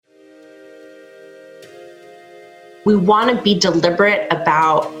we want to be deliberate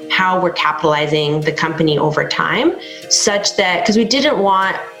about how we're capitalizing the company over time, such that, because we didn't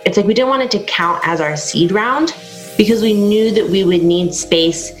want it to count as our seed round, because we knew that we would need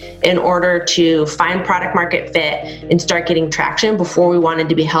space in order to find product market fit and start getting traction before we wanted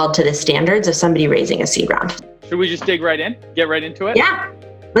to be held to the standards of somebody raising a seed round. Should we just dig right in? Get right into it? Yeah,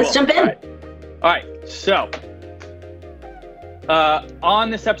 let's jump in. All right. So on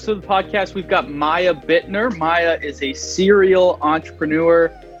this episode of the podcast, we've got Maya Bittner. Maya is a serial entrepreneur,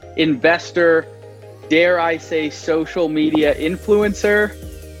 investor, dare I say social media influencer.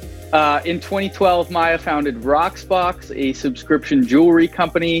 In 2012, Maya founded Rocksbox, a subscription jewelry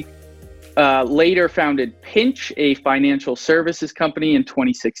company. Later founded Pinch, a financial services company in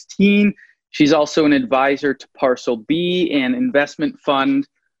 2016. She's also an advisor to Parcel B, an investment fund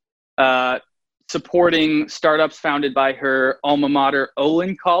supporting startups founded by her alma mater,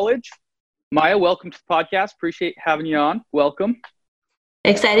 Olin College. Maya, welcome to the podcast. Appreciate having you on. Welcome.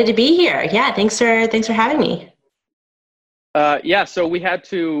 Excited to be here. Yeah, thanks for having me. So we had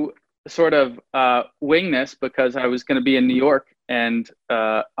to sort of wing this because I was going to be in New York, and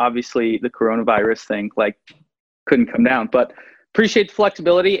obviously the coronavirus thing couldn't come down. But appreciate the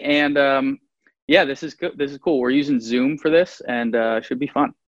flexibility, and this is good. This is cool. We're using Zoom for this, and should be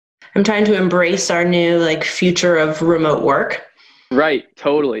fun. I'm trying to embrace our new future of remote work. Right.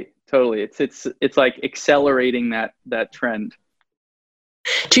 Totally. It's like accelerating that trend.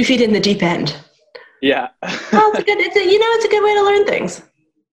 2 feet in the deep end. Yeah. Well, it's a good way to learn things.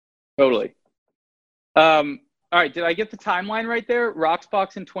 Totally. All right. Did I get the timeline right there?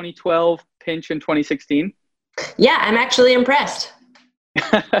 Rocksbox in 2012, Pinch in 2016. Yeah, I'm actually impressed.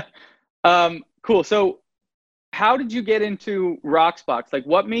 Cool. So how did you get into Rocksbox?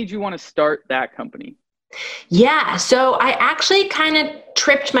 What made you want to start that company? Yeah, so I actually kind of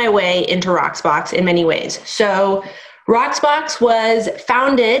tripped my way into Rocksbox in many ways. So Rocksbox was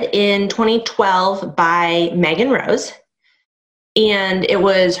founded in 2012 by Megan Rose, and it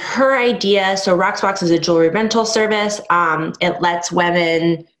was her idea. So Rocksbox is a jewelry rental service. It lets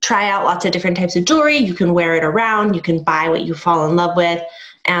women try out lots of different types of jewelry. You can wear it around. You can buy what you fall in love with.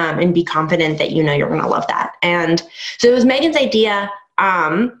 And be confident that you're going to love that. And so it was Megan's idea,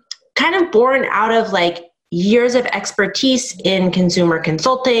 kind of born out of years of expertise in consumer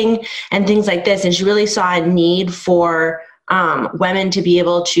consulting and things like this. And she really saw a need for women to be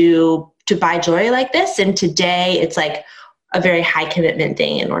able to buy jewelry like this. And today it's a very high commitment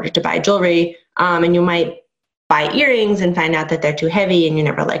thing in order to buy jewelry. And you might buy earrings and find out that they're too heavy and you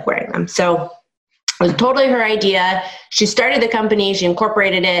never like wearing them. So it was totally her idea. She started the company. She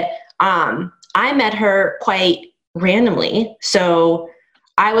incorporated it. I met her quite randomly. So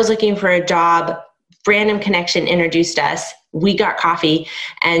I was looking for a job. Random connection introduced us. We got coffee.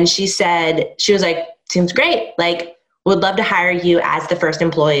 And she was like, seems great. Would love to hire you as the first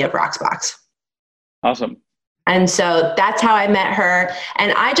employee of Rocksbox. Awesome. And so that's how I met her.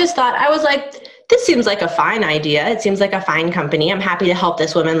 And I just thought, I was like, this seems like a fine idea. It seems like a fine company. I'm happy to help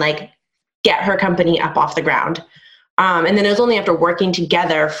this woman get her company up off the ground. And then it was only after working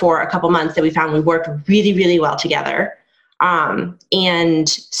together for a couple months that we found we worked really, really well together. And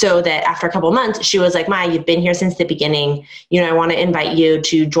so that after a couple months, she was like, Maya, you've been here since the beginning. I want to invite you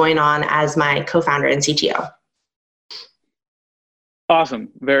to join on as my co-founder and CTO. Awesome.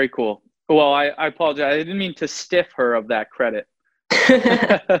 Very cool. Well, I apologize. I didn't mean to stiff her of that credit.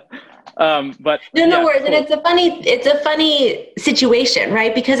 But no worries. Cool. And it's a funny situation,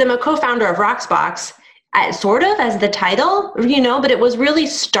 right? Because I'm a co-founder of Rocksbox, sort of as the title, but it was really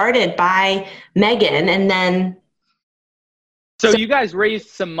started by Megan. And then. So you guys raised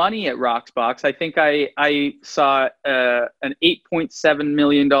some money at Rocksbox. I think I saw an $8.7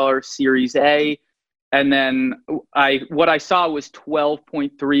 million Series A. And then what I saw was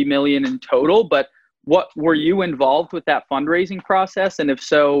 $12.3 million in total. But what were you involved with that fundraising process? And if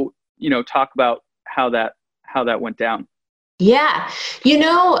so, talk about how that went down. Yeah.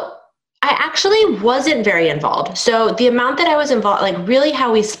 I actually wasn't very involved. So the amount that I was involved, really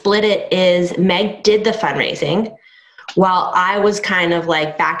how we split it is Meg did the fundraising while I was kind of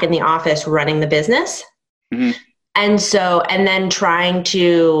back in the office running the business. Mm-hmm. And then trying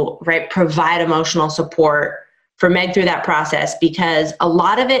to provide emotional support for Meg through that process, because a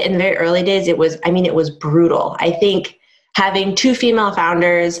lot of it in the very early days, it was brutal. I think having 2 female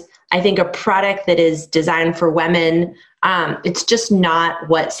founders, I think a product that is designed for women, it's just not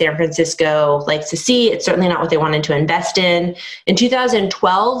what San Francisco likes to see. It's certainly not what they wanted to invest in. In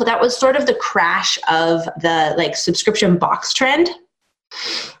 2012, that was sort of the crash of the subscription box trend.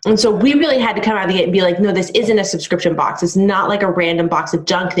 And so we really had to come out of the gate and be like, no, this isn't a subscription box. It's not like a random box of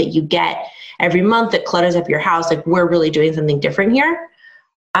junk that you get every month that clutters up your house. Like, we're really doing something different here.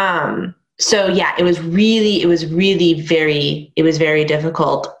 So yeah, it was very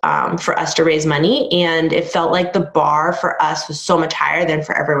difficult for us to raise money. And it felt like the bar for us was so much higher than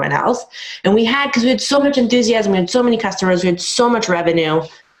for everyone else. And because we had so much enthusiasm, we had so many customers, we had so much revenue.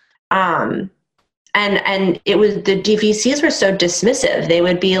 And it was, the DVCs were so dismissive.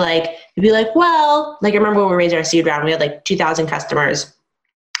 They'd be like, well, like I remember when we raised our seed round, we had like 2,000 customers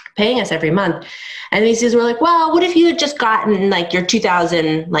paying us every month. And VCs were like, well, what if you had just gotten like your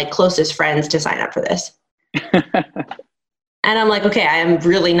 2,000 like closest friends to sign up for this? And I'm like, okay, I am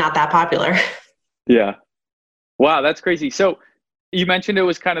really not that popular. Yeah. Wow, that's crazy. So you mentioned it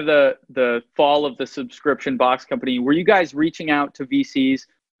was kind of the fall of the subscription box company. Were you guys reaching out to VCs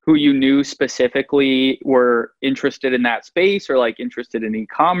who you knew specifically were interested in that space, or like interested in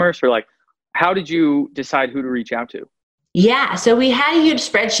e-commerce, or like, how did you decide who to reach out to? Yeah, so we had a huge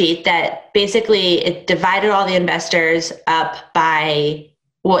spreadsheet that basically it divided all the investors up by,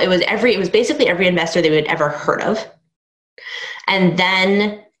 well, it was basically every investor that we had ever heard of. And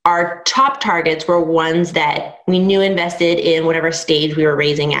then our top targets were ones that we knew invested in whatever stage we were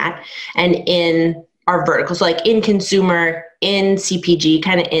raising at, and in our verticals, so like in consumer, in CPG,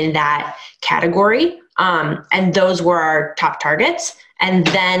 kind of in that category. And those were our top targets. And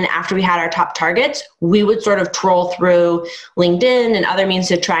then after we had our top targets, we would sort of troll through LinkedIn and other means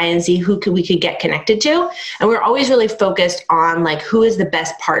to try and see who we could get connected to. And we're always really focused on like, who is the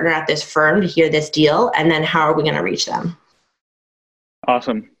best partner at this firm to hear this deal? And then how are we going to reach them?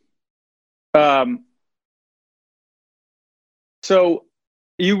 Awesome. So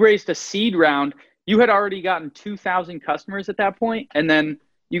you raised a seed round. You had already gotten 2,000 customers at that point, and then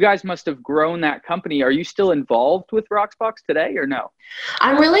you guys must have grown that company. Are you still involved with Roxbox today or no?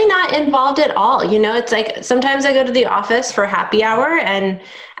 I'm really not involved at all. You know, it's like sometimes I go to the office for happy hour and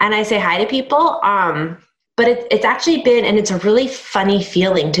I say hi to people. But it's actually been, and it's a really funny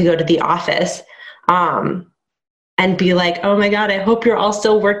feeling to go to the office and be like, oh my God, I hope you're all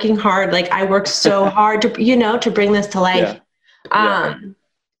still working hard. Like, I worked so hard to bring this to life. Yeah.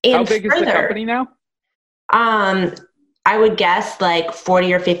 And how big is the company now? I would guess like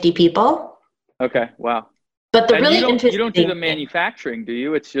 40 or 50 people. Okay. Wow. But the and really interesting, you don't do the manufacturing, do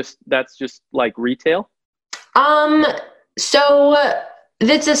you? That's just like retail. So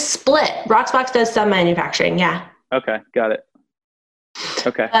it's a split. Roxbox does some manufacturing. Yeah. Okay. Got it.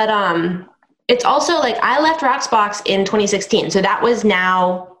 Okay. But, it's also like I left Roxbox in 2016. So that was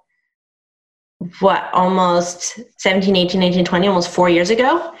now almost 17, 18, 19, 20, almost 4 years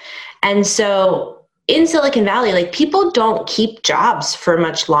ago. And so in Silicon Valley, like, people don't keep jobs for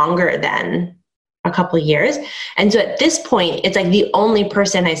much longer than a couple of years. And so at this point, it's like the only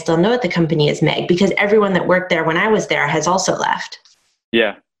person I still know at the company is Meg, because everyone that worked there when I was there has also left.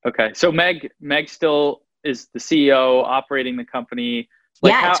 Yeah. Okay. So Meg still is the CEO operating the company.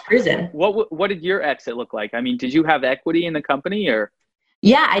 Like, yeah, it's cruising. What did your exit look like? I mean, did you have equity in the company or?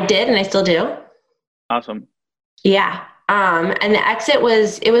 Yeah, I did. And I still do. Awesome. Yeah. And the exit it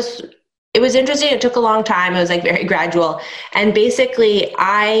was interesting. It took a long time. It was like very gradual. And basically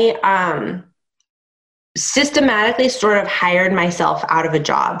I systematically sort of hired myself out of a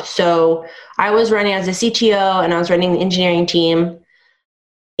job. So I was running as a CTO and I was running the engineering team.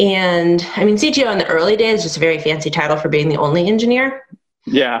 And I mean, CTO in the early days is just a very fancy title for being the only engineer.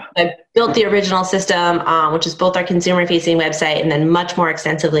 Yeah. I built the original system, which is both our consumer-facing website, and then much more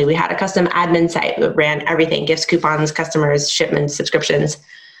extensively, we had a custom admin site that ran everything: gifts, coupons, customers, shipments, subscriptions.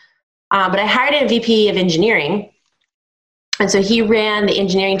 But I hired a VP of engineering, and so he ran the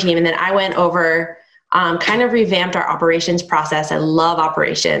engineering team, and then I went over, kind of revamped our operations process. I love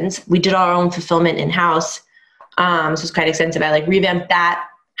operations. We did our own fulfillment in-house, so it's quite extensive. I revamped that,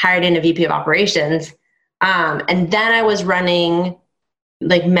 hired in a VP of operations, and then I was running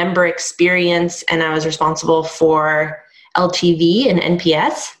member experience, and I was responsible for LTV and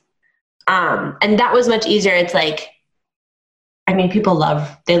NPS. And that was much easier. It's people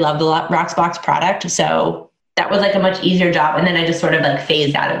love the Roxbox product. So that was a much easier job. And then I just sort of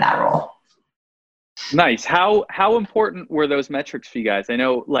phased out of that role. Nice. How important were those metrics for you guys? I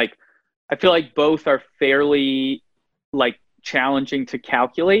know, I feel like both are fairly challenging to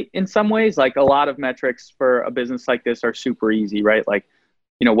calculate in some ways. A lot of metrics for a business like this are super easy, right?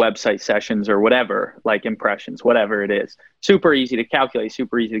 Website sessions or whatever, impressions, whatever it is, super easy to calculate,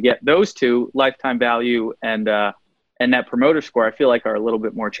 super easy to get. Those two, lifetime value and Net Promoter Score, I feel like are a little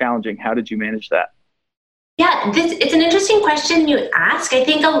bit more challenging. How did you manage that? Yeah, it's an interesting question you ask. I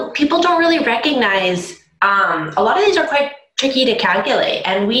think people don't really recognize, a lot of these are quite tricky to calculate.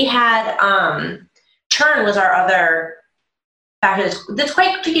 And we had churn was our other factor that's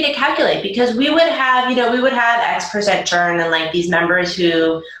quite tricky to calculate, because we would have, we would have X% churn and like these members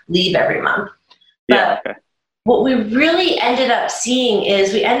who leave every month. But what we really ended up seeing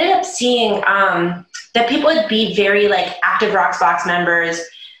is that people would be very like active Rocksbox members.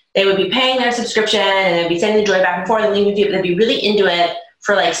 They would be paying their subscription and they'd be sending the joy back and forth and leaving people. They'd be really into it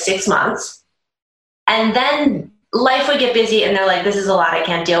for like 6 months. And then life would get busy and they're like, this is a lot, I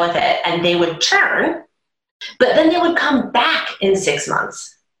can't deal with it. And they would churn, but then they would come back in 6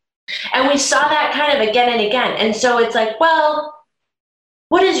 months. And we saw that kind of again and again. And so it's like, well,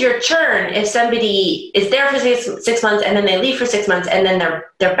 what is your churn if somebody is there for six months and then they leave for 6 months and then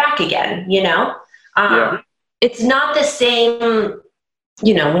they're back again, It's not the same,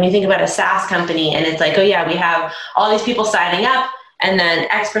 when you think about a SaaS company and it's like, oh yeah, we have all these people signing up and then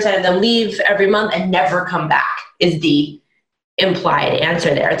X% of them leave every month and never come back is the implied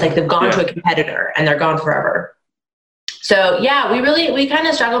answer there. It's like they've gone to a competitor and they're gone forever. So yeah, we kind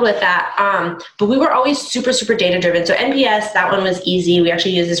of struggled with that. But we were always super, super data driven. So NPS, that one was easy. We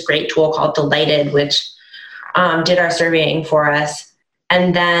actually used this great tool called Delighted, which did our surveying for us.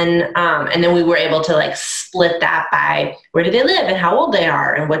 And then we were able to like split that by where do they live and how old they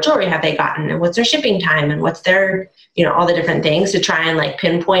are and what jewelry have they gotten and what's their shipping time and what's their, all the different things to try and like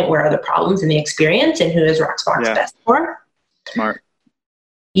pinpoint where are the problems in the experience and who is Rocksbox best for. Smart.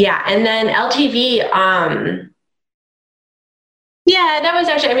 Yeah. And then LTV, that was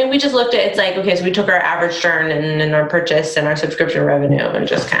actually, we just looked at, it's like, okay, so we took our average churn and our purchase and our subscription revenue and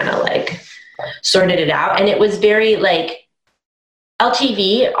just kind of like sorted it out. And it was very like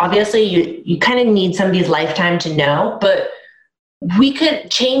LTV, obviously you kind of need somebody's lifetime to know, but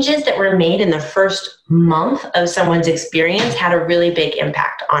changes that were made in the first month of someone's experience had a really big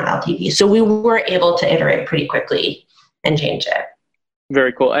impact on LTV. So we were able to iterate pretty quickly and change it.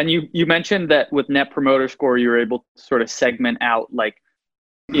 Very cool. And you mentioned that with Net Promoter Score, you were able to sort of segment out like,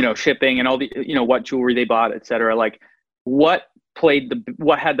 shipping and all the, what jewelry they bought, et cetera. Like what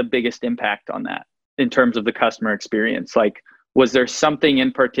had the biggest impact on that in terms of the customer experience? Like, was there something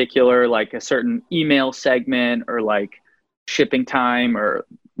in particular, like a certain email segment or like shipping time or,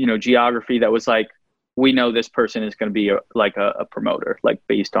 geography that was like, we know this person is going to be a promoter, like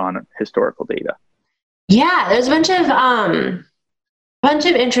based on historical data? Yeah, there's a bunch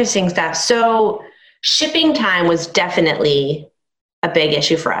of interesting stuff. So shipping time was definitely a big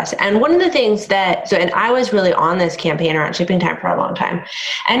issue for us. And one of the things and I was really on this campaign around shipping time for a long time.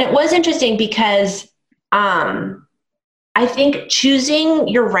 And it was interesting because I think choosing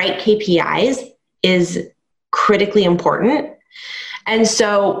your right KPIs is critically important. And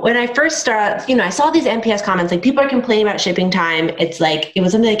so when I first started, I saw these NPS comments, like people are complaining about shipping time. It's like, it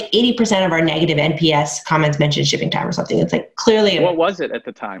was something like 80% of our negative NPS comments mentioned shipping time or something. It's like clearly. What was it at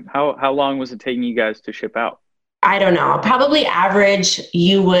the time? How long was it taking you guys to ship out? I don't know. Probably average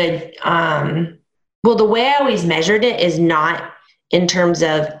you would, the way I always measured it is not in terms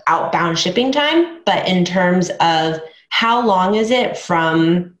of outbound shipping time, but in terms of how long is it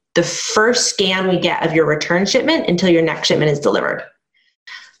from the first scan we get of your return shipment until your next shipment is delivered.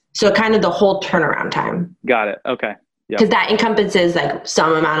 So kind of the whole turnaround time. Got it. Okay. Because that encompasses like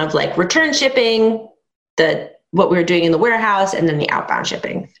some amount of like return shipping, what we were doing in the warehouse, and then the outbound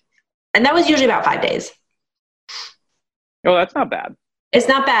shipping. And that was usually about 5 days. Oh, that's not bad. It's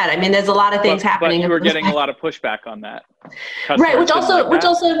not bad. There's a lot of things happening. But you were getting a lot of pushback on that. Right, which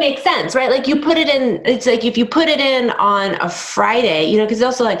also makes sense, right? Like you put it in, it's like if you put it in on a Friday, because it's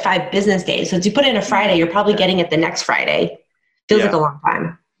also like 5 business days. So if you put it in a Friday, you're probably getting it the next Friday. Feels like a long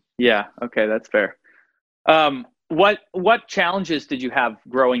time. Yeah, okay, that's fair. What challenges did you have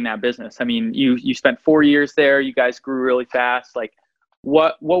growing that business? You spent 4 years there, you guys grew really fast. Like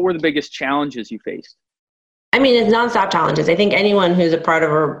what were the biggest challenges you faced? It's nonstop challenges. I think anyone who's a part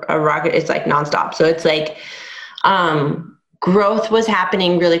of a rocket is like nonstop. So it's like growth was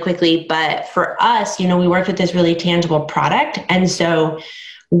happening really quickly. But for us, we worked with this really tangible product. And so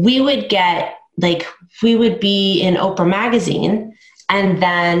we would be in Oprah magazine and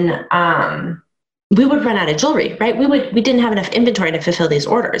then we would run out of jewelry, right? We didn't have enough inventory to fulfill these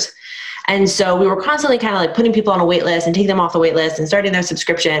orders. And so we were constantly kind of like putting people on a wait list and taking them off the wait list and starting their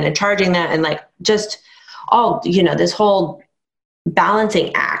subscription and charging them and like just this whole balancing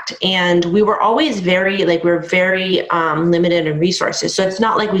act. And we were always very limited in resources. So it's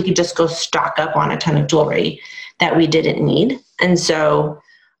not like we could just go stock up on a ton of jewelry that we didn't need. And so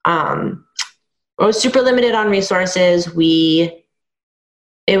I was super limited on resources.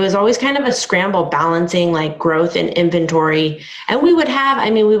 It was always kind of a scramble balancing like growth and inventory. And we would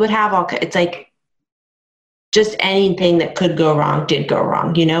have all, it's like, just anything that could go wrong did go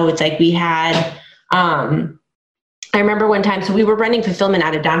wrong. It's like we had, I remember one time, so we were running fulfillment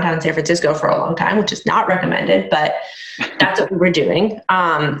out of downtown San Francisco for a long time, which is not recommended, but that's what we were doing.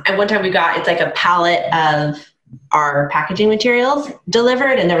 And one time it's like a pallet of our packaging materials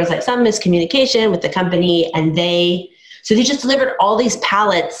delivered, and there was like some miscommunication with the company, and they just delivered all these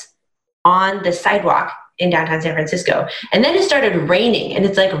pallets on the sidewalk in downtown San Francisco. And then it started raining, and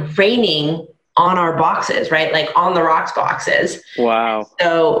it's like raining on our boxes, right? Like on the Rocks boxes. Wow.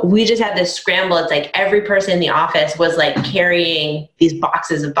 So we just had this scramble. It's like every person in the office was like carrying these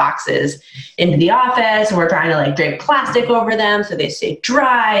boxes of boxes into the office, and we're trying to like drape plastic over them so they stay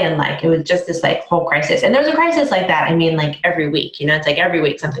dry. And like, it was just this like whole crisis. And there's a crisis like that. I mean, like every week, it's like every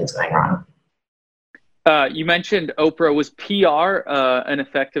week something's going wrong. You mentioned Oprah. Was PR an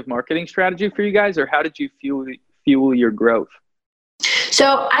effective marketing strategy for you guys, or how did you fuel your growth?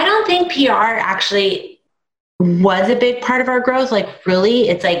 So I don't think PR actually was a big part of our growth. Like really,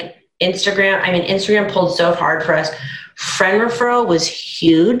 it's like Instagram. I mean, Instagram pulled so hard for us. Friend referral was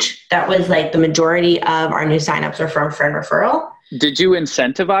huge. That was like the majority of our new signups are from friend referral. Did you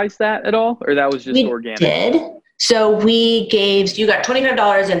incentivize that at all, or that was just organic? We did. So we you got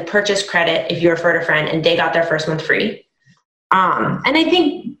 $25 in purchase credit if you referred a friend, and they got their first month free. And I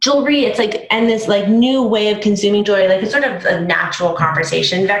think jewelry, it's like, and this like new way of consuming jewelry, like it's sort of a natural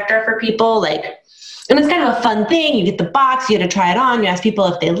conversation vector for people. Like, and it's kind of a fun thing. You get the box, you get to try it on. You ask people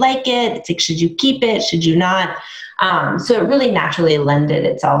if they like it. It's like, should you keep it? Should you not? So it really naturally lended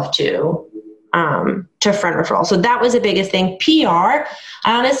itself to friend referral. So that was the biggest thing. PR,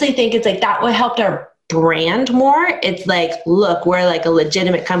 I honestly think it's like that what helped our brand more. It's like, look, we're like a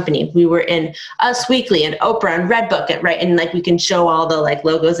legitimate company. We were in Us Weekly and Oprah and Redbook, right? And like we can show all the like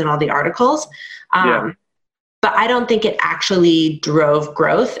logos and all the articles. But I don't think it actually drove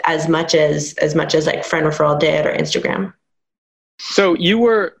growth as much as like friend referral did or Instagram. So you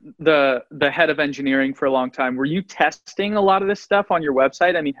were the head of engineering for a long time. Were you testing a lot of this stuff on your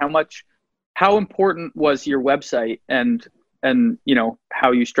website? I mean, how important was your website and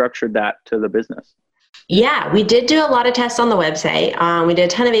how you structured that to the business? Yeah, we did do a lot of tests on the website. We did a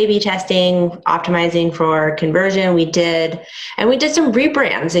ton of A/B testing, optimizing for conversion. We did some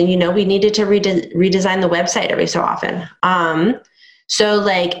rebrands, and we needed to redesign the website every so often. And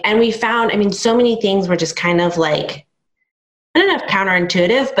we found, so many things were just kind of like, I don't know if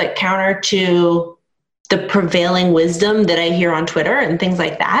counterintuitive, but counter to the prevailing wisdom that I hear on Twitter and things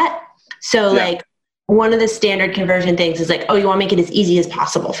like that. So like one of the standard conversion things is like, oh, you want to make it as easy as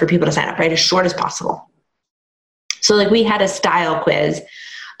possible for people to sign up, right? As short as possible. So like we had a style quiz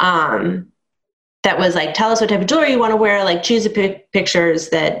that was like, tell us what type of jewelry you want to wear, like choose the pictures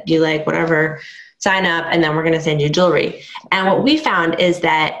that you like, whatever, sign up, and then we're going to send you jewelry. And what we found is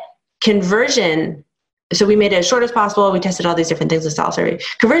that conversion, so we made it as short as possible. We tested all these different things with style survey.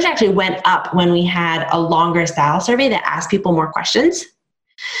 Conversion actually went up when we had a longer style survey that asked people more questions.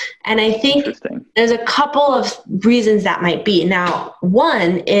 And I think there's a couple of reasons that might be. Now,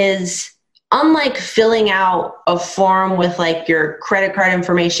 one is, unlike filling out a form with like your credit card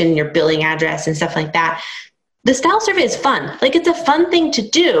information, your billing address and stuff like that, the style survey is fun. Like it's a fun thing to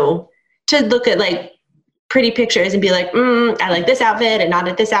do, to look at like pretty pictures and be like, I like this outfit and not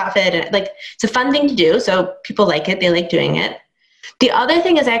at this outfit. And like, it's a fun thing to do. So people like it. They like doing it. The other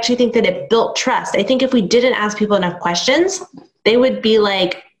thing is I actually think that it built trust. I think if we didn't ask people enough questions, they would be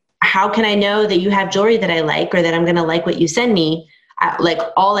like, how can I know that you have jewelry that I like, or that I'm going to like what you send me? Like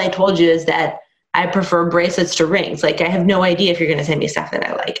all I told you is that I prefer bracelets to rings. Like I have no idea if you're going to send me stuff that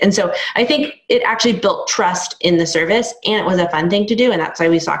I like. And so I think it actually built trust in the service, and it was a fun thing to do. And that's why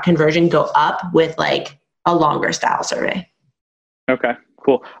we saw conversion go up with like a longer style survey. Okay,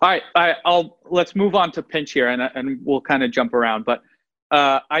 cool. All right. Let's move on to Pinch here, and we'll kind of jump around. But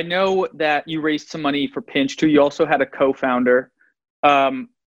I know that you raised some money for Pinch too. You also had a co-founder.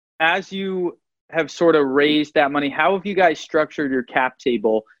 As you have sort of raised that money, how have you guys structured your cap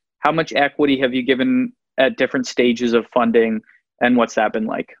table? How much equity have you given at different stages of funding, and what's that been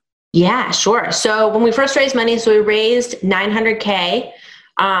like? Yeah, sure. So when we first raised money, so we raised $900K,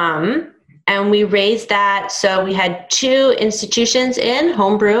 and we raised that. So we had 2 institutions in,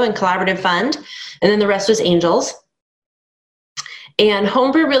 Homebrew and Collaborative Fund, and then the rest was angels. And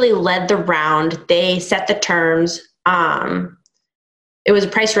Homebrew really led the round. They set the terms. It was a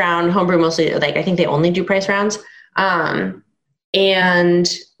price round. Homebrew mostly, like, I think they only do price rounds. And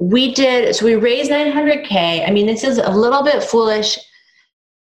we did, so we raised $900K. I mean, this is a little bit foolish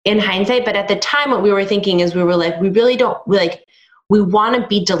in hindsight, but at the time what we were thinking is we were like, we really don't, we want to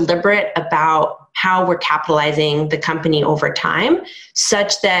be deliberate about how we're capitalizing the company over time,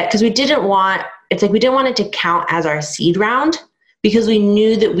 such that, because we didn't want it to count as our seed round, because we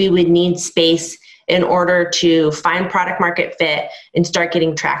knew that we would need space in order to find product market fit and start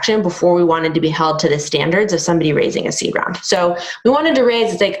getting traction before we wanted to be held to the standards of somebody raising a seed round. So we wanted to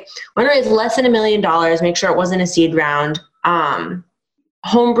raise, less than $1 million, make sure it wasn't a seed round.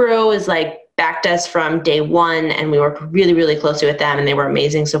 Homebrew is backed us from day one, and we worked really, really closely with them, and they were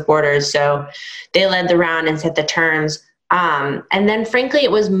amazing supporters. So they led the round and set the terms. And then frankly,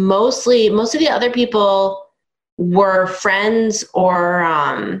 it was most of the other people were friends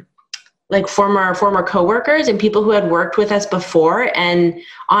or former coworkers and people who had worked with us before. And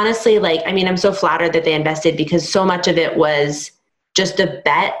honestly, I'm so flattered that they invested, because so much of it was just a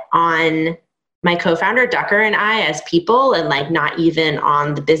bet on my co-founder Ducker and I as people, and not even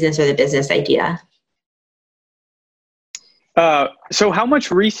on the business or the business idea. So how much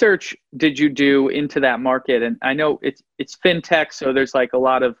research did you do into that market? And I know it's fintech, so there's a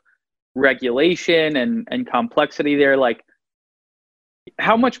lot of regulation and complexity there.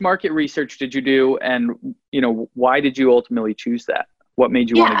 How much market research did you do, and why did you ultimately choose that? What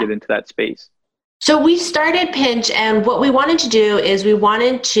made you want to get into that space? So we started Pinch, and what we wanted to do is we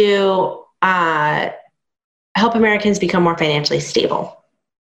wanted to help Americans become more financially stable,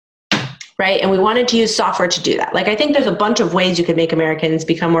 right? And we wanted to use software to do that. I think there's a bunch of ways you could make Americans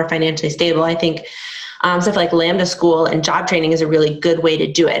become more financially stable. I think stuff like Lambda School and job training is a really good way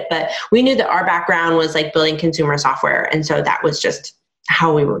to do it. But we knew that our background was building consumer software, and so that was just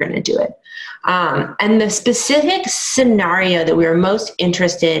how we were going to do it. And the specific scenario that we were most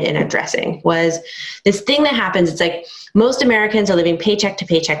interested in addressing was this thing that happens. It's most Americans are living paycheck to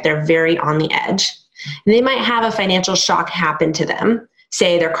paycheck. They're very on the edge. And they might have a financial shock happen to them.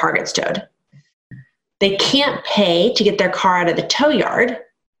 Say their car gets towed. They can't pay to get their car out of the tow yard.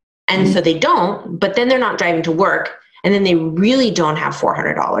 And so they don't, but then they're not driving to work. And then they really don't have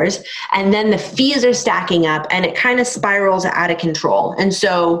 $400. And then the fees are stacking up, and it kind of spirals out of control. And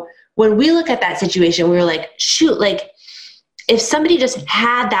so when we look at that situation, we were like, shoot, if somebody just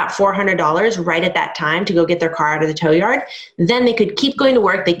had that $400 right at that time to go get their car out of the tow yard, then they could keep going to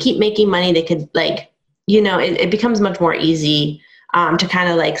work. They keep making money. They could it becomes much more easy to kind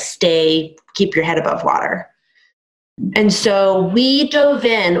of keep your head above water. And so we dove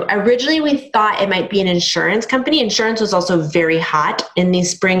in. Originally, we thought it might be an insurance company. Insurance was also very hot in the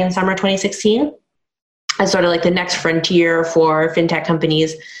spring and summer 2016 as sort of the next frontier for fintech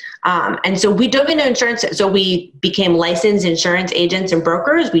companies. And so we dove into insurance. So we became licensed insurance agents and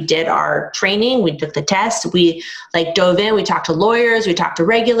brokers. We did our training. We took the test. We dove in. We talked to lawyers. We talked to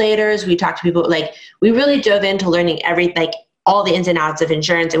regulators. We talked to people. We really dove into learning all the ins and outs of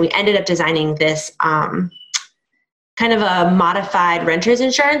insurance. And we ended up designing this kind of a modified renter's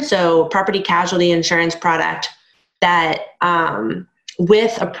insurance, so property casualty insurance product that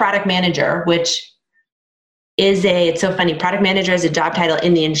with a product manager, which is it's so funny, product manager is a job title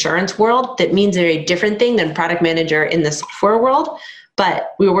in the insurance world that means a very different thing than product manager in the software world.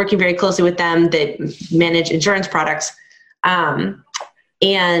 But we were working very closely with them that manage insurance products. And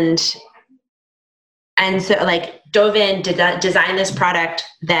so dove in to design this product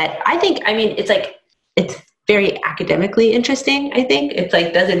that I think, it's very academically interesting. I think it's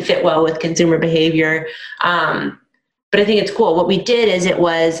doesn't fit well with consumer behavior. But I think it's cool. What we did is it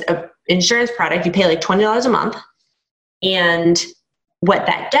was an insurance product. You pay $20 a month. And what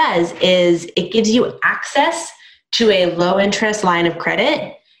that does is it gives you access to a low interest line of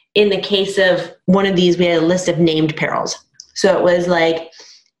credit. In the case of one of these, we had a list of named perils. So it was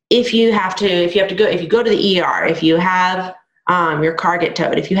if you go to the ER, if you have your car get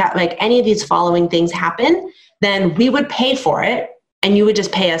towed, if you have any of these following things happen, then we would pay for it and you would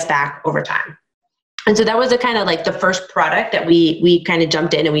just pay us back over time. And so that was a kind of the first product that we kind of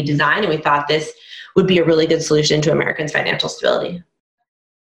jumped in and we designed, and we thought this would be a really good solution to Americans' financial stability.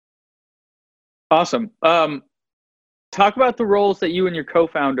 Awesome. Talk about the roles that you and your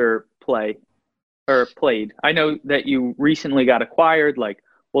co-founder played. I know that you recently got acquired.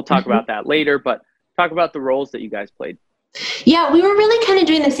 We'll talk about that later, but talk about the roles that you guys played. Yeah, we were really kind of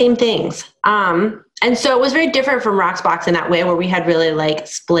doing the same things. And so it was very different from Rocksbox in that way, where we had really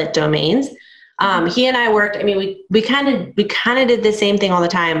split domains. He and I worked, we kind of did the same thing all the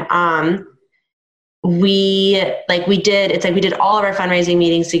time. We did all of our fundraising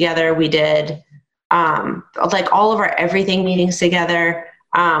meetings together. We did all of our everything meetings together.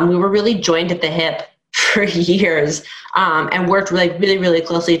 We were really joined at the hip for years, and worked really, really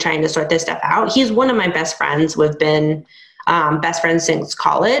closely trying to sort this stuff out. He's one of my best friends. We've been best friends since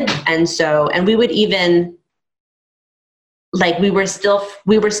college. And we would even, like we were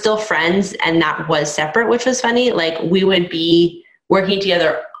still friends, and that was separate, which was funny. Like we would be working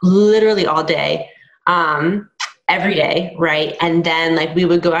together literally all day, every day, right? And then like we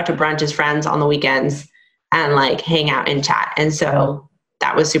would go out to brunch as friends on the weekends and like hang out and chat. And so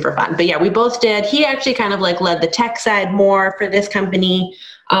that was super fun. But yeah, we both did. He actually kind of like led the tech side more for this company.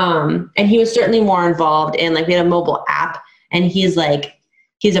 And he was certainly more involved in, like, we had a mobile app, and he's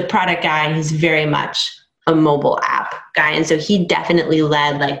a product guy, and he's very much a mobile app guy. And so he definitely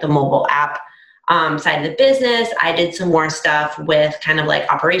led like the mobile app side of the business. I did some more stuff with kind of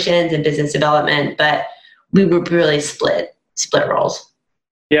like operations and business development, but we were really split roles.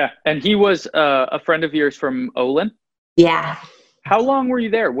 Yeah. And he was a friend of yours from Olin? Yeah. How long were you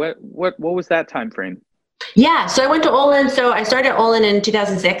there? What was that time frame? Yeah. So I went to Olin. So I started Olin in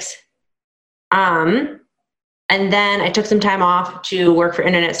 2006. And then I took some time off to work for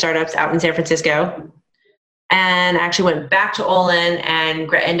internet startups out in San Francisco. And I actually went back to Olin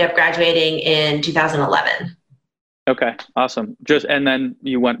and ended up graduating in 2011. Okay, awesome. And then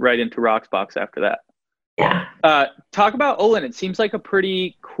you went right into Roxbox after that. Yeah. Talk about Olin. It seems like a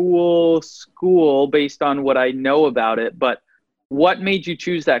pretty cool school based on what I know about it, but what made you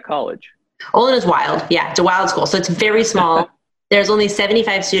choose that college? Olin is wild. Yeah, it's a wild school. So it's very small. There's only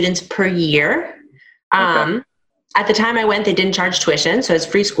 75 students per year. Okay. At the time I went, they didn't charge tuition, so it's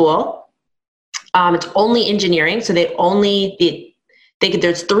free school. It's only engineering, so there's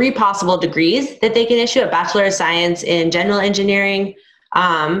 3 possible degrees that they can issue: a Bachelor of Science in General Engineering,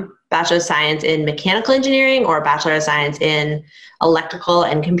 Bachelor of Science in Mechanical Engineering, or a Bachelor of Science in Electrical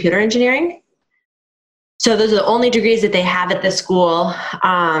and Computer Engineering. So those are the only degrees that they have at the school.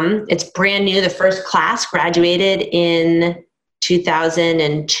 It's brand new. The first class graduated in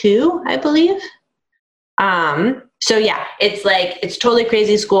 2002, I believe. So yeah, it's totally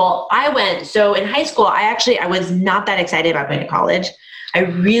crazy school. So in high school, I was not that excited about going to college. I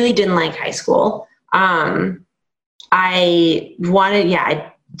really didn't like high school. I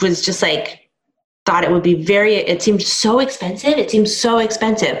was just like, thought it would be it seemed so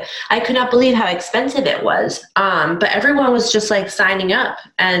expensive. I could not believe how expensive it was. But everyone was just like signing up.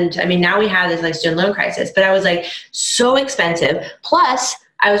 And I mean, now we have this like student loan crisis, but I was like, so expensive. Plus,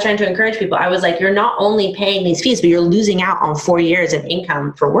 I was trying to encourage people. I was like, you're not only paying these fees, but you're losing out on 4 years of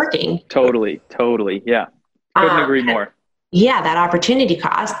income for working. Totally. Yeah. Couldn't agree more. Yeah, that opportunity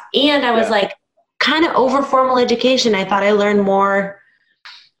cost. And I was like, kind of over formal education. I thought I learned more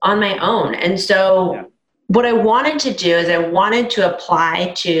on my own. And so what I wanted to do is I wanted to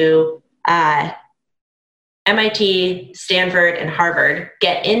apply to MIT, Stanford, and Harvard,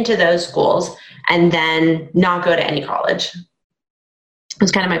 get into those schools, and then not go to any college. It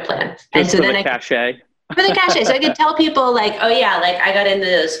was kind of my plan. And so then cachet. For the cachet. So I could tell people like, oh yeah, like I got into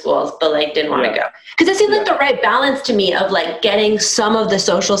those schools, but like didn't want to go. Because it seemed like the right balance to me of like getting some of the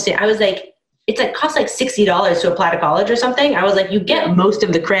social I was like, it's like costs like $60 to apply to college or something. I was like, you get most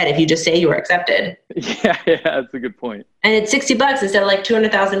of the credit if you just say you were accepted. Yeah, that's a good point. And it's $60 instead of like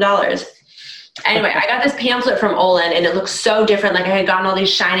 $200,000. Anyway, I got this pamphlet from Olin, and it looks so different. Like I had gotten all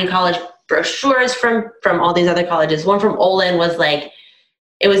these shiny college brochures from all these other colleges. One from Olin was like,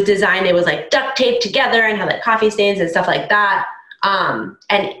 it was like duct taped together and had like coffee stains and stuff like that. And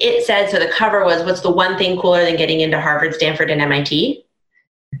it said, so the cover was, what's the one thing cooler than getting into Harvard, Stanford, and MIT?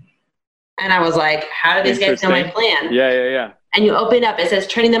 And I was like, how do these guys know my plan? Yeah. And you open up, it says,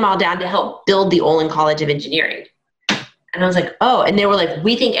 turning them all down to help build the Olin College of Engineering. And I was like, oh, and they were like,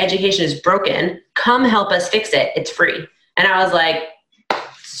 we think education is broken. Come help us fix it. It's free. And I was like,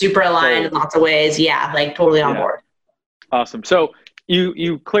 super aligned in lots of ways. Yeah, like totally on board. Awesome. So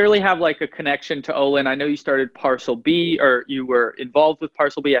you clearly have like a connection to Olin. I know you started Parcel B, or you were involved with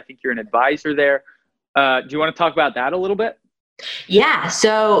Parcel B. I think you're an advisor there. Do you want to talk about that a little bit? Yeah.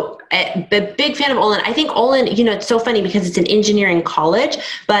 So a big fan of Olin. I think Olin, it's so funny because it's an engineering college,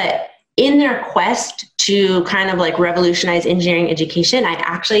 but in their quest to kind of like revolutionize engineering education, I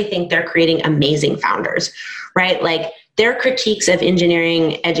actually think they're creating amazing founders, right? Like their critiques of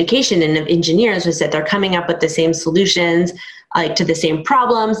engineering education and of engineers was that they're coming up with the same solutions, like to the same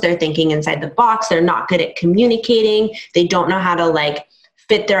problems. They're thinking inside the box. They're not good at communicating. They don't know how to like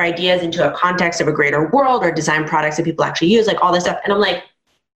fit their ideas into a context of a greater world or design products that people actually use, like all this stuff. And I'm like,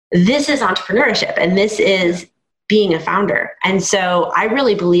 this is entrepreneurship and this is being a founder. And so I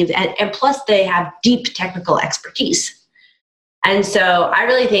really believe, and plus they have deep technical expertise. And so I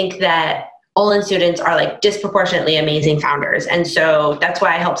really think that Olin students are like disproportionately amazing founders. And so that's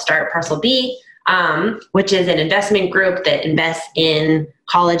why I helped start Parcel B, which is an investment group that invests in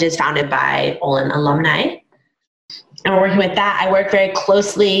colleges founded by Olin alumni. and working with that, I work very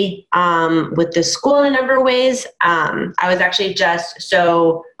closely with the school in a number of ways. I was actually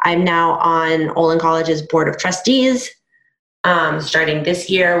I'm now on Olin College's board of trustees starting this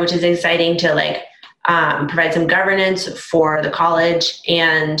year, which is exciting to provide some governance for the college.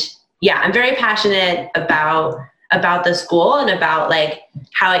 And yeah, I'm very passionate about the school and about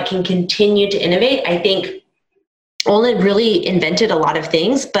how it can continue to innovate. I think Olin really invented a lot of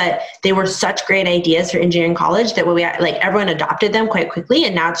things, but they were such great ideas for engineering college that everyone adopted them quite quickly.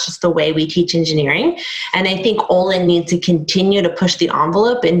 And now it's just the way we teach engineering. And I think Olin needs to continue to push the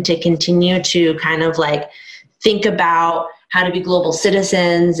envelope and to continue to kind of think about how to be global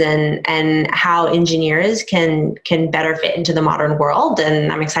citizens and how engineers can better fit into the modern world.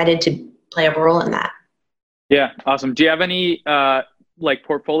 And I'm excited to play a role in that. Yeah, awesome. Do you have any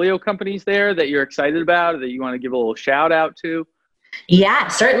portfolio companies there that you're excited about or that you want to give a little shout out to? Yeah,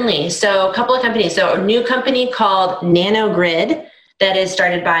 certainly. So a couple of companies. So a new company called Nanogrid that is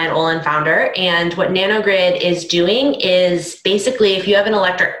started by an Olin founder. And what Nanogrid is doing is basically if you have an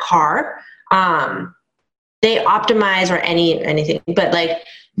electric car, they optimize or anything, but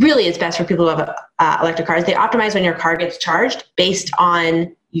really it's best for people who have electric cars. They optimize when your car gets charged based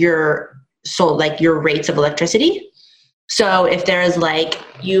on your rates of electricity. So if there's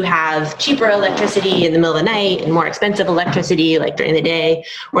you have cheaper electricity in the middle of the night and more expensive electricity during the day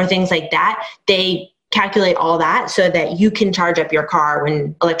or things like that, they calculate all that so that you can charge up your car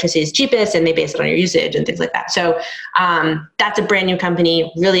when electricity is cheapest, and they base it on your usage and things like that. So that's a brand new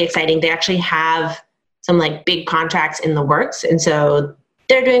company, really exciting. They actually have some big contracts in the works, and so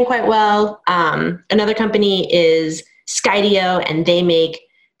they're doing quite well. Another company is Skydio, and they make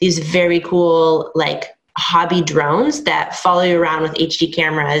these very cool hobby drones that follow you around with HD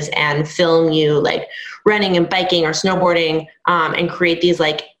cameras and film you running and biking or snowboarding, and create these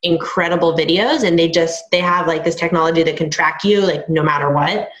incredible videos. And they have this technology that can track you no matter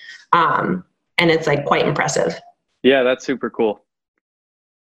what. And it's quite impressive. Yeah, that's super cool.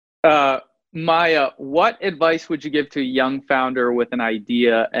 Maya, what advice would you give to a young founder with an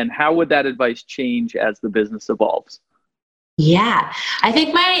idea, and how would that advice change as the business evolves? Yeah, I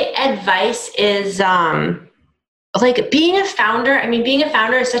think my advice is being a founder. I mean, being a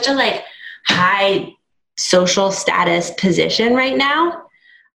founder is such a high social status position right now.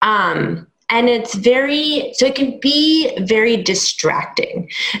 And it can be very distracting.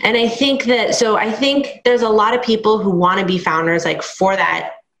 And I think there's a lot of people who want to be founders for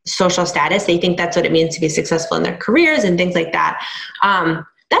that social status. They think that's what it means to be successful in their careers and things like that.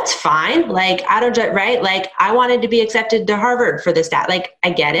 That's fine. I don't judge, right? I wanted to be accepted to Harvard for this, that. I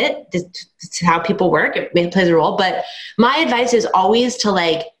get it. This is how people work. It plays a role. But my advice is always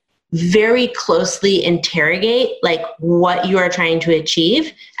to very closely interrogate what you are trying to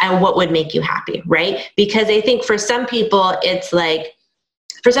achieve and what would make you happy, right? Because I think for some people, it's they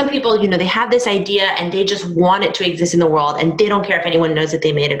have this idea and they just want it to exist in the world and they don't care if anyone knows that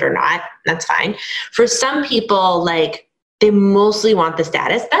they made it or not. That's fine. For some people, they mostly want the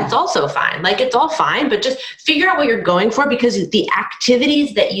status. That's also fine. It's all fine, but just figure out what you're going for, because the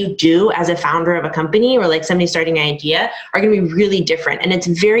activities that you do as a founder of a company or somebody starting an idea are going to be really different. And it's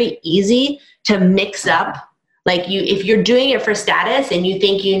very easy to mix up. If you're doing it for status and you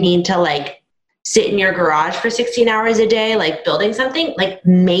think you need to sit in your garage for 16 hours a day, building something,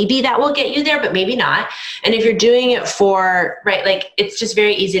 maybe that will get you there, but maybe not. And if you're doing it for, it's just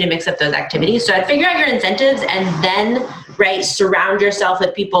very easy to mix up those activities. So I'd figure out your incentives and then, surround yourself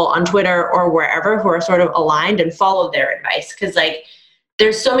with people on Twitter or wherever who are sort of aligned and follow their advice. Cause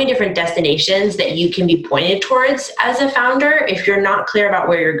there's so many different destinations that you can be pointed towards as a founder. If you're not clear about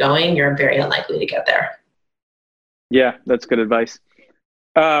where you're going, you're very unlikely to get there. Yeah, that's good advice.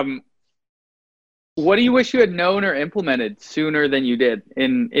 What do you wish you had known or implemented sooner than you did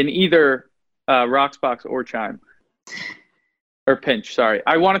in either Roxbox or Chime? Or Pinch, sorry.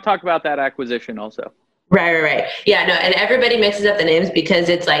 I want to talk about that acquisition also. Right. Yeah, no, and everybody mixes up the names because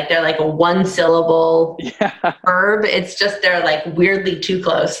it's they're a one syllable verb. It's just they're weirdly too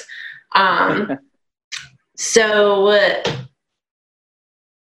close. So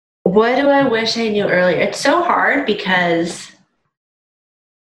what do I wish I knew earlier? It's so hard because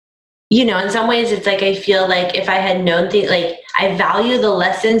in some ways it's I feel if I had known things, I value the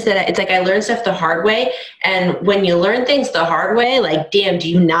lessons that I learned stuff the hard way. And when you learn things the hard way, damn, do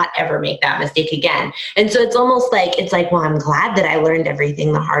you not ever make that mistake again? And so it's almost well, I'm glad that I learned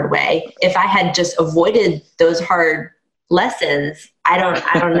everything the hard way. If I had just avoided those hard lessons, I don't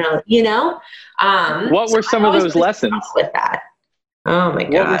know, what were some of those lessons with that? Oh my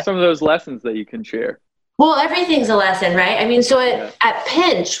God. What were some of those lessons that you can share? Well, everything's a lesson, right? I mean, so at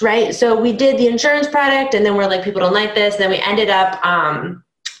Pinch, right? So we did the insurance product, and then we're like, people don't like this. And then we ended up,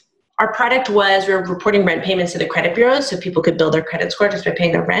 our product was, we were reporting rent payments to the credit bureaus so people could build their credit score just by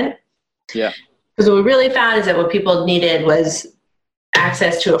paying their rent. Yeah. Because what we really found is that what people needed was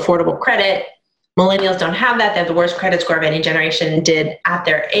access to affordable credit. Millennials don't have that. They have the worst credit score of any generation did at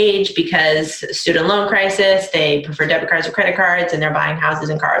their age because student loan crisis, they prefer debit cards or credit cards, and they're buying houses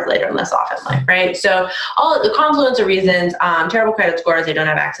and cars later and less often in life, right? So all the confluence of reasons, terrible credit scores, they don't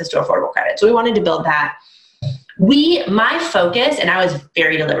have access to affordable credit. So we wanted to build that. My focus, and I was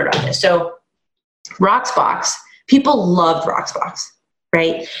very deliberate on this. So Roxbox, people loved Roxbox,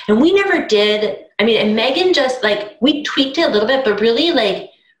 right? And we never did, and Megan just we tweaked it a little bit, but really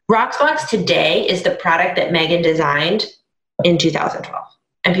Roxbox today is the product that Megan designed in 2012,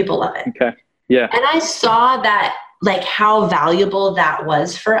 and people love it. Okay. Yeah. And I saw that, how valuable that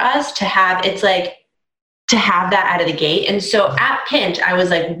was for us to have. It's to have that out of the gate. And so at Pinch, I was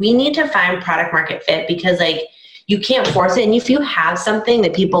like, we need to find product market fit because you can't force it. And if you have something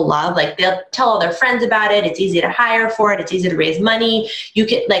that people love, they'll tell all their friends about it. It's easy to hire for it. It's easy to raise money. You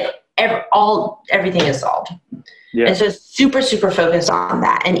can everything is solved. Yeah. And so super, super focused on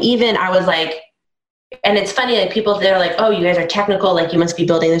that. And even I was and it's funny, people, they're like, oh, you guys are technical. You must be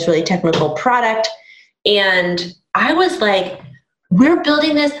building this really technical product. And I was we're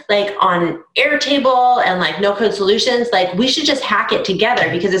building this on Airtable and no code solutions. We should just hack it together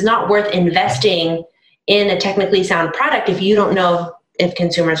because it's not worth investing in a technically sound product if you don't know if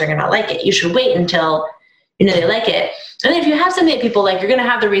consumers are going to like it. You should wait until they like it. And if you have something that people like, you're going to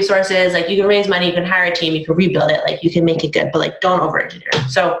have the resources, you can raise money, you can hire a team, you can rebuild it, you can make it good, but don't over engineer it.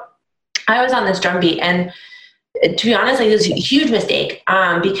 So I was on this drumbeat, and to be honest, it was a huge mistake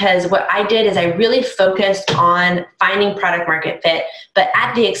because what I did is I really focused on finding product market fit, but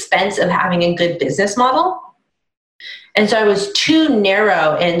at the expense of having a good business model. And so I was too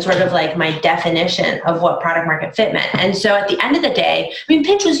narrow in sort of my definition of what product market fit meant. And so at the end of the day,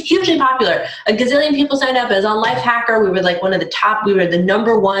 Pinch was hugely popular. A gazillion people signed up. It was on Lifehacker. We were one of the top, we were the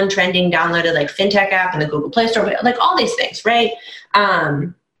number one trending downloaded fintech app in the Google Play Store, all these things, right?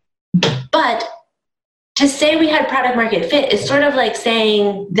 But to say we had product market fit is sort of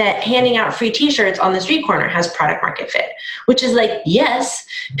saying that handing out free t-shirts on the street corner has product market fit, which is yes,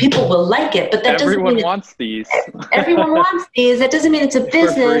 people will like it, but that doesn't mean everyone wants these. Everyone wants these. That doesn't mean it's a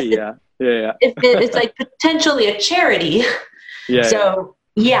business. For free, yeah. It's potentially a charity. Yeah. So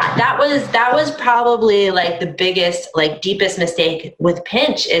that was probably the biggest, deepest mistake with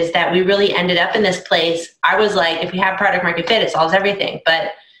Pinch is that we really ended up in this place. I was if we have product market fit, it solves everything.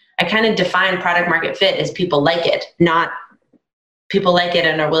 But I kind of define product market fit as people like it, not people like it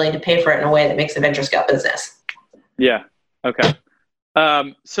and are willing to pay for it in a way that makes a venture scale business. Yeah. Okay.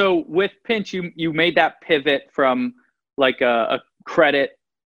 So with Pinch, you made that pivot from a credit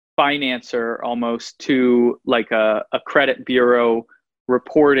financer almost to a credit bureau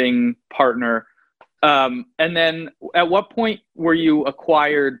reporting partner. And then at what point were you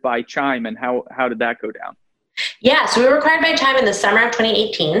acquired by Chime, and how did that go down? Yeah, so we were acquired by Chime in the summer of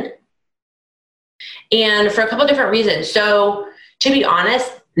 2018, and for a couple of different reasons. So to be honest,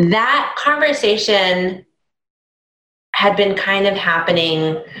 that conversation had been kind of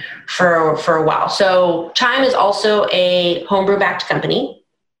happening for a while. So Chime is also a homebrew-backed company.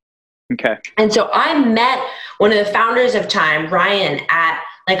 Okay. And so I met one of the founders of Chime, Ryan, at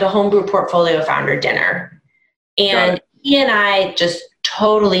a homebrew portfolio founder dinner. And he and I just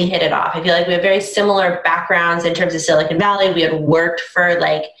totally hit it off. I feel we have very similar backgrounds in terms of Silicon Valley. We had worked for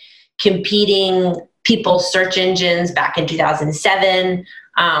competing people's search engines back in 2007.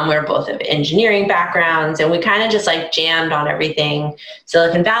 We were both of engineering backgrounds, and we kind of just jammed on everything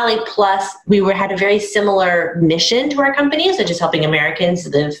Silicon Valley. Plus, we had a very similar mission to our company, so just helping Americans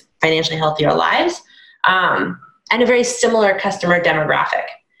live financially healthier lives, and a very similar customer demographic.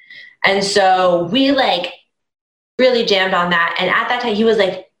 And so we really jammed on that. And at that time, he was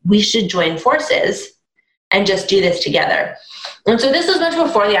we should join forces and just do this together. And so this was much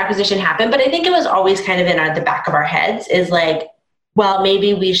before the acquisition happened, but I think it was always kind of in the back of our heads is well,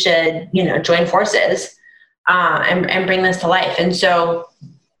 maybe we should, join forces and bring this to life. And so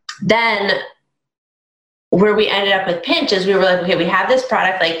then where we ended up with Pinch is we were okay, we have this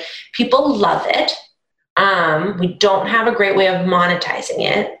product, people love it. We don't have a great way of monetizing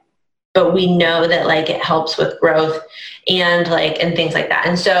it, but we know that it helps with growth and and things like that.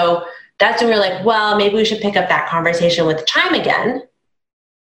 And so that's when we were well, maybe we should pick up that conversation with Chime again,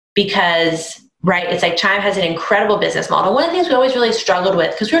 because it's Chime has an incredible business model. One of the things we always really struggled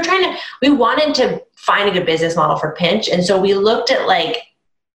with, because we wanted to find a good business model for Pinch. And so we looked at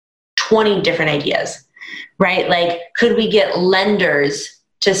 20 different ideas. right? Like, could we get lenders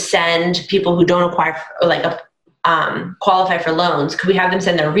to send people who don't acquire, qualify for loans? Could we have them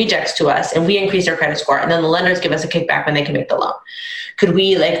send their rejects to us and we increase their credit score, and then the lenders give us a kickback when they can make the loan? Could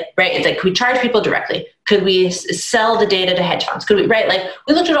we could we charge people directly? Could we sell the data to hedge funds? Could we,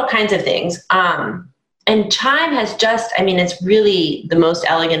 we looked at all kinds of things. And Chime has it's really the most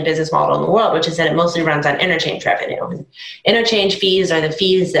elegant business model in the world, which is that it mostly runs on interchange revenue. Interchange fees are the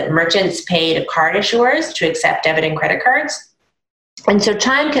fees that merchants pay to card issuers to accept debit and credit cards. And so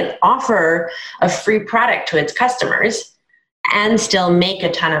Chime can offer a free product to its customers and still make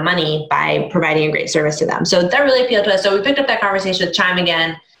a ton of money by providing a great service to them. So that really appealed to us. So we picked up that conversation with Chime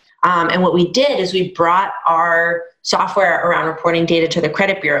again. And what we did is we brought our software around reporting data to the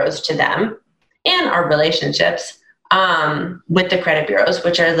credit bureaus, to them, and our relationships with the credit bureaus,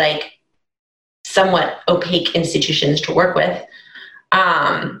 which are like somewhat opaque institutions to work with.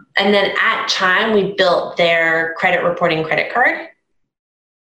 And then at Chime, we built their credit reporting credit card.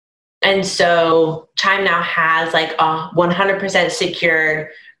 And so Chime now has like a 100% secured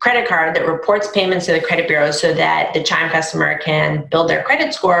credit card that reports payments to the credit bureaus so that the Chime customer can build their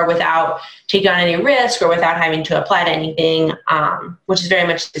credit score without taking on any risk or without having to apply to anything, which is very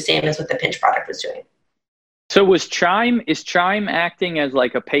much the same as what the Pinch product was doing. So is Chime acting as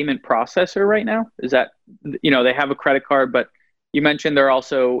like a payment processor right now? Is that, they have a credit card, but you mentioned they're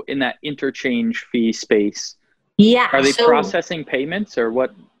also in that interchange fee space. Yeah. Are they processing payments or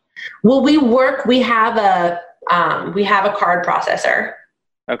what? Well, we have a card processor.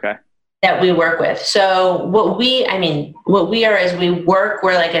 Okay. That we work with. So what we are is we're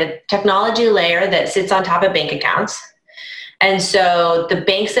like a technology layer that sits on top of bank accounts. And so the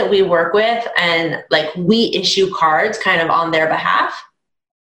banks that we work with, and like we issue cards kind of on their behalf.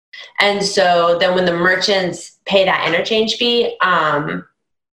 And so then when the merchants pay that interchange fee,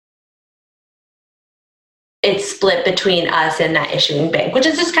 it's split between us and that issuing bank, which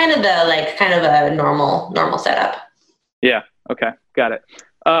is just kind of a normal setup. Yeah. Okay. Got it.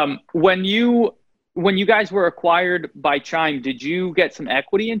 When you guys were acquired by Chime, did you get some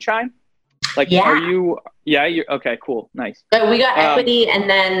equity in Chime? Okay, cool. Nice. But we got equity, and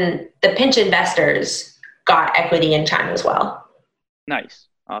then the Pinch investors got equity in Chime as well. Nice.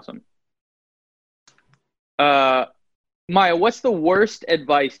 Awesome. Maya, what's the worst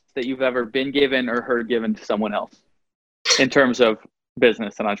advice that you've ever been given or heard given to someone else in terms of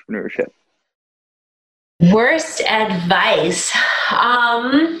business and entrepreneurship? Worst advice.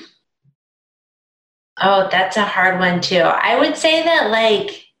 That's a hard one too. I would say that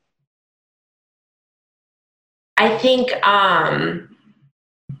I think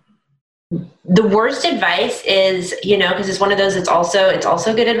the worst advice is, because it's one of those, it's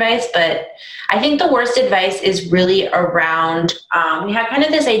also good advice, but I think the worst advice is really around, we have kind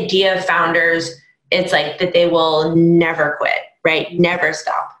of this idea of founders, it's like that they will never quit, right? Never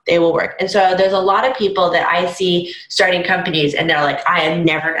stop. They will work. And so there's a lot of people that I see starting companies and they're like, I am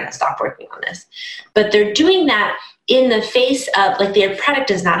never going to stop working on this. But they're doing that in the face of their product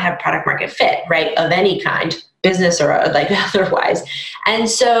does not have product market fit, right? Of any kind, business or otherwise. And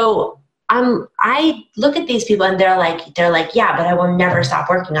so I look at these people and they're like, yeah, but I will never stop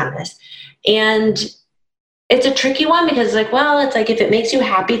working on this. And it's a tricky one because if it makes you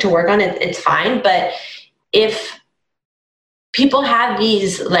happy to work on it, it's fine. But if people have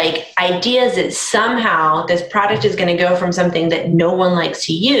these ideas that somehow this product is going to go from something that no one likes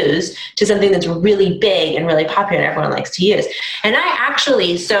to use to something that's really big and really popular and everyone likes to use. And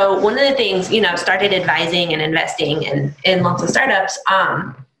so one of the things, started advising and investing in lots of startups.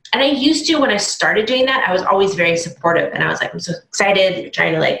 And I used to, when I started doing that, I was always very supportive. And I was like, I'm so excited. You're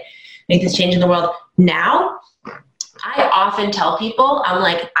trying to make this change in the world. Now, I often tell people, I'm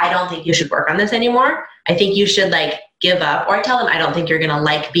like, I don't think you should work on this anymore. I think you should give up. Or I tell them, I don't think you're going to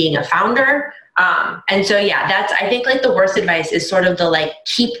like being a founder. And so, yeah, I think the worst advice is sort of the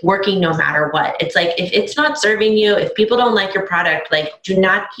keep working no matter what. It's if it's not serving you, if people don't like your product, do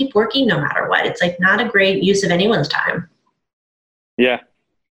not keep working no matter what. It's not a great use of anyone's time. Yeah.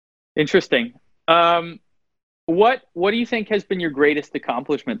 Interesting. What do you think has been your greatest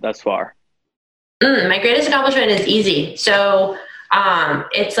accomplishment thus far? My greatest accomplishment is easy. So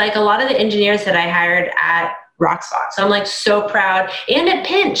it's a lot of the engineers that I hired at Rocksbox. So I'm so proud, and at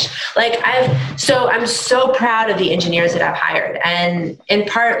Pinch. I'm so proud of the engineers that I've hired. And in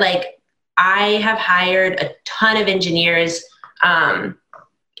part, I have hired a ton of engineers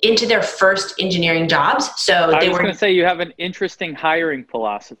into their first engineering jobs. So I was going to say you have an interesting hiring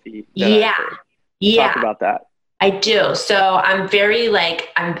philosophy. Yeah. Talk about that. I do. So I'm very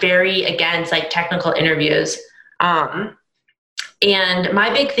against technical interviews. And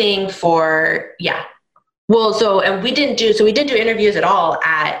my big thing Well, and we didn't do interviews at all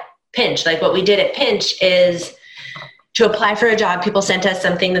at Pinch. Like what we did at Pinch is to apply for a job, people sent us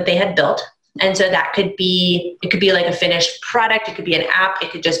something that they had built. And so it could be like a finished product. It could be an app.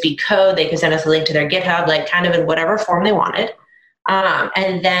 It could just be code. They could send us a link to their GitHub, like kind of in whatever form they wanted.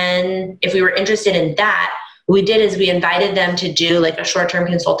 And then if we were interested in that, what we did is we invited them to do like a short-term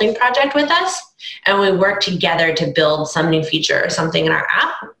consulting project with us. And we worked together to build some new feature or something in our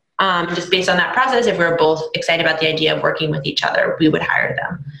app. Just based on that process, if we were both excited about the idea of working with each other, we would hire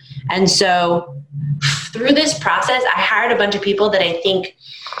them. And so through this process, I hired a bunch of people that I think,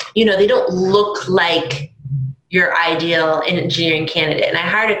 they don't look like your ideal engineering candidate. And I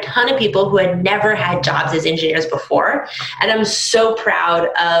hired a ton of people who had never had jobs as engineers before. And I'm so proud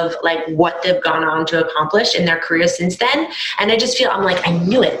of like what they've gone on to accomplish in their careers since then. And I just feel, I'm like, I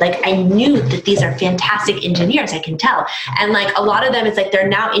knew it. Like I knew that these are fantastic engineers, I can tell. And like a lot of them, it's like they're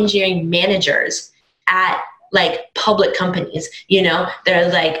now engineering managers at like public companies,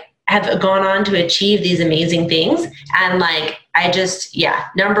 they're like, have gone on to achieve these amazing things. And like,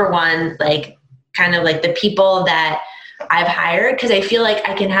 number one, like kind of like the people that I've hired, because I feel like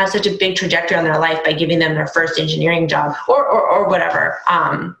I can have such a big trajectory on their life by giving them their first engineering job or whatever.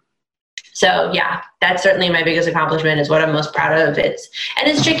 So yeah, that's certainly my biggest accomplishment, is what I'm most proud of. And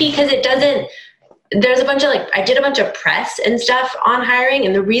it's tricky because there's a bunch of I did a bunch of press and stuff on hiring.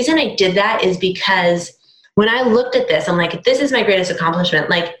 And the reason I did that is because when I looked at this, I'm like, this is my greatest accomplishment.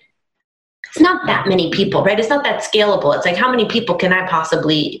 Like, it's not that many people, right? It's not that scalable. It's like, how many people can I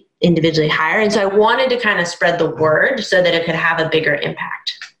possibly individually hire? And so I wanted to kind of spread the word so that it could have a bigger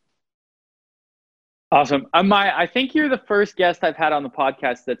impact. Awesome. I think you're the first guest I've had on the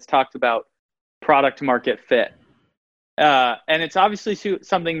podcast that's talked about product market fit. And it's obviously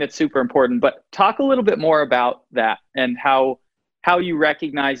something that's super important, but talk a little bit more about that and how you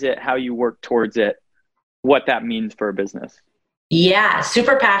recognize it, how you work towards it, what that means for a business. Yeah,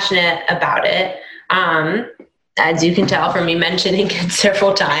 super passionate about it. As you can tell from me mentioning it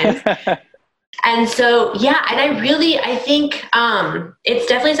several times. And so, yeah, and I think it's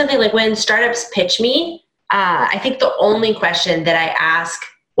definitely something like when startups pitch me, I think the only question that I ask,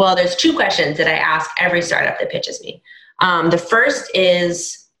 well, there's two questions that I ask every startup that pitches me. The first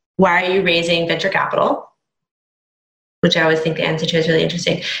is, why are you raising venture capital? Which I always think the answer to is really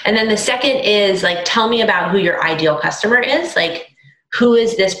interesting. And then the second is like, tell me about who your ideal customer is. Like, who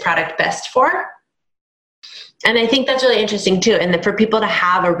is this product best for? And I think that's really interesting too. And for people to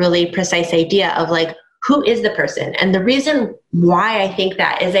have a really precise idea of like, who is the person? And the reason why I think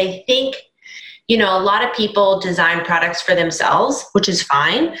that is I think, a lot of people design products for themselves, which is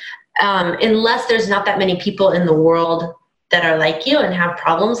fine. Unless there's not that many people in the world that are like you and have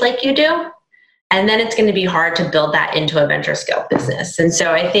problems like you do. And then it's going to be hard to build that into a venture scale business. And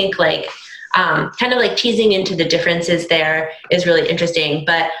so I think kind of like teasing into the differences there is really interesting,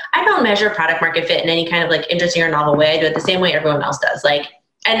 but I don't measure product market fit in any kind of like interesting or novel way. I do it the same way everyone else does. Like,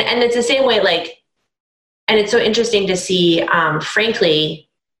 and it's the same way, and it's so interesting to see, frankly,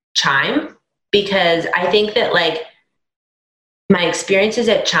 Chime, because I think that my experiences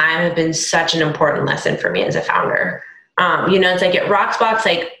at Chime have been such an important lesson for me as a founder. It's like at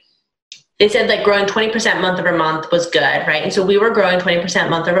Roxbox, they said growing 20% month over month was good, right? And so we were growing 20%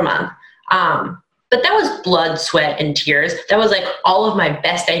 month over month. But that was blood, sweat, and tears. That was all of my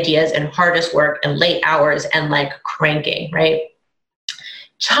best ideas and hardest work and late hours and cranking, right?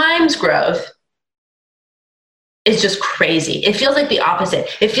 Chime's growth is just crazy. It feels like the opposite.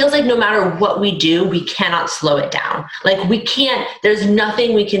 It feels like no matter what we do, we cannot slow it down. There's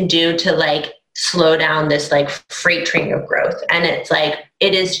nothing we can do to slow down this freight train of growth. And it's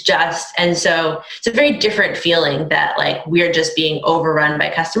it is just, and so it's a very different feeling that we're just being overrun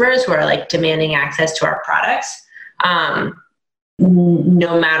by customers who are demanding access to our products,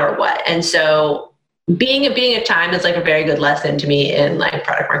 no matter what. And so being a Chime is a very good lesson to me in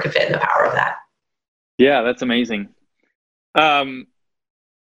product market fit and the power of that. Yeah, that's amazing. Importance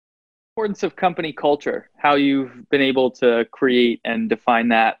of company culture, how you've been able to create and define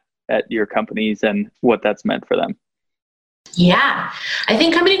that at your companies and what that's meant for them. Yeah, I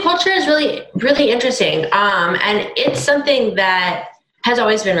think company culture is really, really interesting. And it's something that has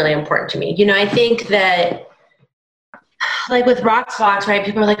always been really important to me. I think that with Roxbox, right,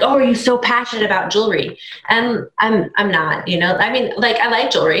 people are like, oh, are you so passionate about jewelry? And I'm not, I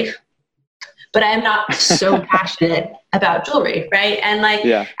like jewelry, but I'm not so passionate about jewelry, right? And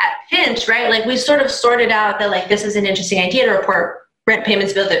at Pinch, right, we sort of sorted out that this is an interesting idea to report rent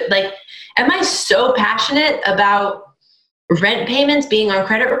payments bill. Am I so passionate about rent payments being on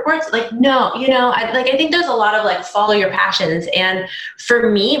credit reports, like, no, I think there's a lot of like follow your passions. And for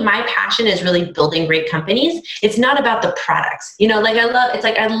me, my passion is really building great companies. It's not about the products, like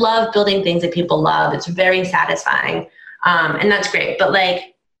I love building things that people love. It's very satisfying. And that's great. But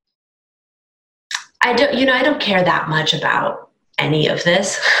like, I don't care that much about any of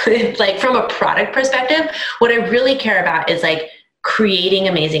this. Like from a product perspective, what I really care about is like creating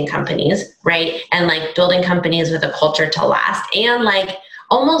amazing companies, right? And like building companies with a culture to last. And like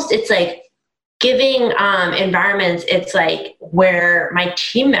almost it's like giving environments, it's like where my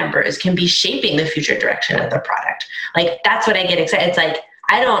team members can be shaping the future direction of the product. Like that's what I get excited. It's like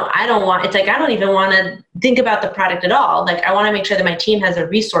I don't even want to think about the product at all. Like I want to make sure that my team has the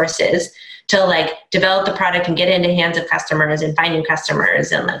resources to like develop the product and get it into hands of customers and find new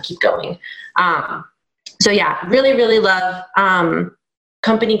customers and like keep going. So yeah, really, really love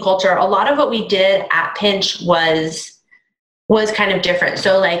company culture. A lot of what we did at Pinch was kind of different.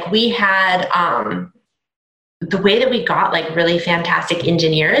 So like we had the way that we got like really fantastic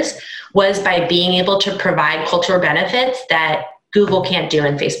engineers was by being able to provide cultural benefits that Google can't do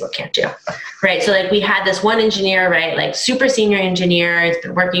and Facebook can't do, right? So like we had this one engineer, right? Like super senior engineer, he's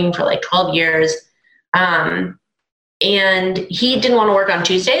been working for like 12 years. And he didn't want to work on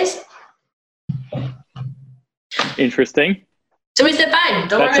Tuesdays. Interesting. So we said, fine,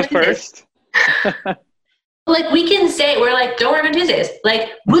 don't work on Tuesdays. That's a first. Like we can say, we're like, don't work on Tuesdays. Like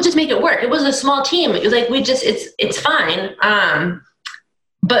we'll just make it work. It was a small team. It was like, it's fine.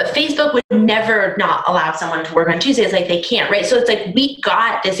 But Facebook would never not allow someone to work on Tuesdays. Like they can't, right? So it's like, we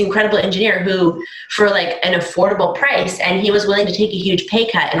got this incredible engineer who for like an affordable price, and he was willing to take a huge pay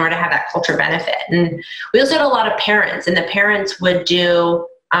cut in order to have that culture benefit. And we also had a lot of parents, and the parents would do,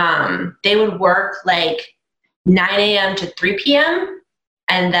 they would work like 9 a.m. to 3 p.m.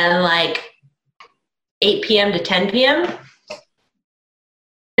 and then like 8 p.m. to 10 p.m.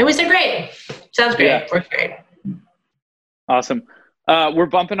 And we said, great. Sounds great. Yeah. Works great. Awesome. We're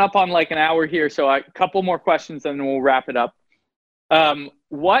bumping up on like an hour here. So a couple more questions and then we'll wrap it up.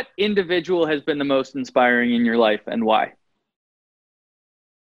 What individual has been the most inspiring in your life and why?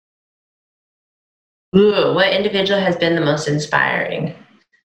 Ooh, what individual has been the most inspiring?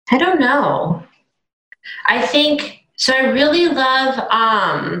 I don't know. I think, so I really love,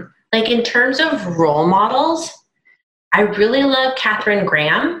 like in terms of role models, I really love Katharine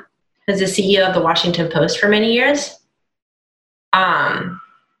Graham, who's the CEO of the Washington Post for many years.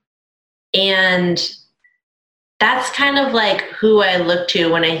 And that's kind of like who I look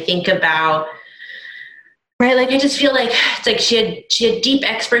to when I think about, right? Like, I just feel like it's like she had deep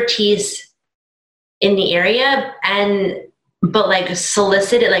expertise in the area but like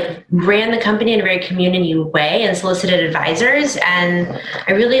solicited, like ran the company in a very community way and solicited advisors. And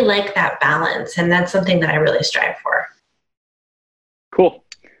I really like that balance. And that's something that I really strive for. Cool.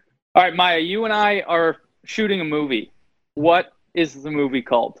 All right, Maya, you and I are shooting a movie. What is the movie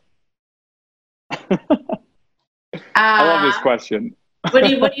called? I love this question. What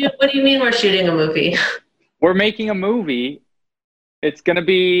do you mean we're shooting a movie? We're making a movie. It's going to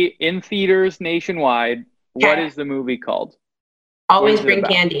be in theaters nationwide. Okay. What is the movie called? Always Bring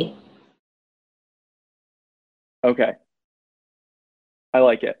Candy. Okay. I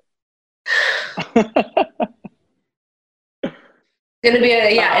like it. It's going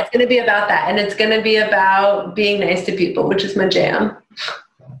to be about that. And it's going to be about being nice to people, which is my jam.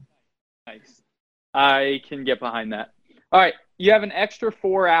 Nice. I can get behind that. All right. You have an extra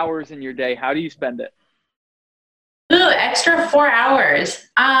 4 hours in your day. How do you spend it? Ooh, extra 4 hours.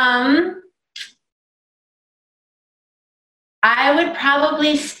 I would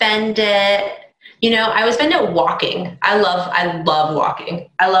probably spend it, I would spend it walking. I love walking.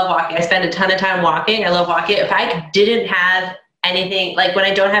 I spend a ton of time walking. I love walking. If I didn't have anything, like when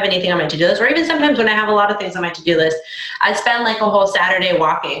I don't have anything on my to-do list, or even sometimes when I have a lot of things on my to-do list, I spend like a whole Saturday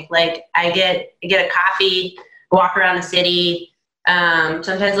walking. Like I get a coffee, walk around the city,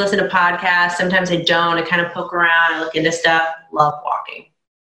 sometimes listen to podcasts, sometimes I don't. I kind of poke around, I look into stuff. Love walking.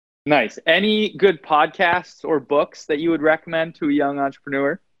 Nice. Any good podcasts or books that you would recommend to a young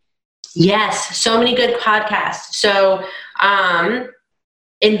entrepreneur? Yes, so many good podcasts. So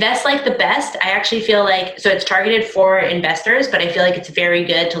Invest Like the Best, I actually feel like, so it's targeted for investors, but I feel like it's very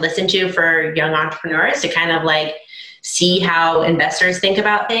good to listen to for young entrepreneurs to kind of like see how investors think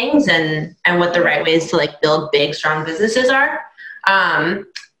about things and what the right ways to like build big, strong businesses are.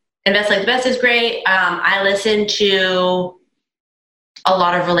 Invest Like the Best is great. I listen to a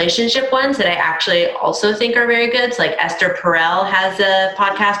lot of relationship ones that I actually also think are very good. So like Esther Perel has a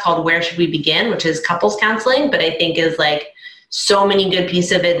podcast called Where Should We Begin, which is couples counseling, but I think is like so many good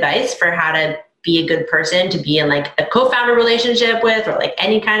pieces of advice for how to be a good person to be in like a co-founder relationship with, or like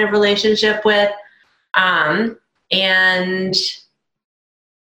any kind of relationship with. And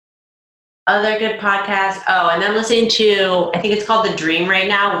other good podcasts. Oh, and I'm listening to, I think it's called The Dream right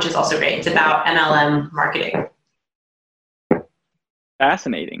now, which is also great. It's about MLM marketing.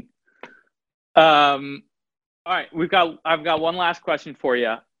 Fascinating. All right, I've got one last question for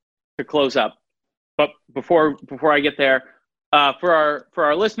you to close up. But before I get there, for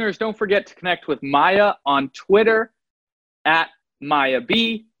our listeners, don't forget to connect with Maya on Twitter at Maya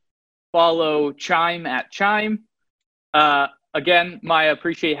B. Follow Chime at Chime. Again, Maya,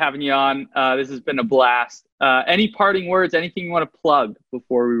 appreciate having you on. This has been a blast. Any parting words, anything you want to plug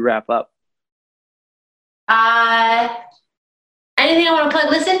before we wrap up? Anything I want to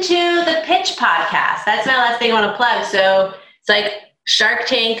plug? Listen to the Pitch podcast. That's my last thing I want to plug. So it's like Shark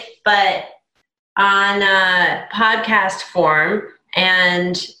Tank, but on podcast form,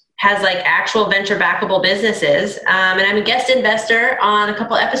 and has like actual venture backable businesses. And I'm a guest investor on a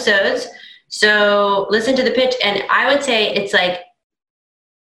couple episodes. So listen to the pitch, and I would say it's like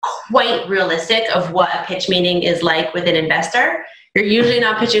quite realistic of what a pitch meeting is like with an investor. You're usually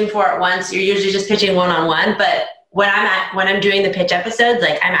not pitching four at once. You're usually just pitching one-on-one. But when I'm doing the pitch episodes,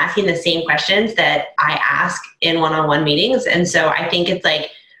 like I'm asking the same questions that I ask in one-on-one meetings. And so I think it's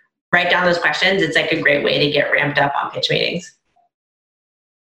like, write down those questions. It's like a great way to get ramped up on pitch meetings.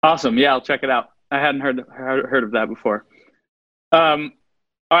 Awesome. Yeah, I'll check it out. I hadn't heard of that before.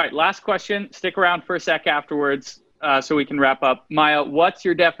 All right, last question. Stick around for a sec afterwards so we can wrap up. Maya, what's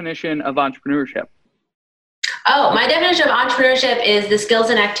your definition of entrepreneurship? Oh, my definition of entrepreneurship is the skills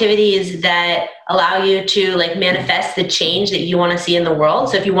and activities that allow you to like manifest the change that you want to see in the world.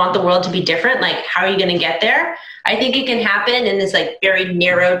 So if you want the world to be different, like how are you going to get there? I think it can happen in this like very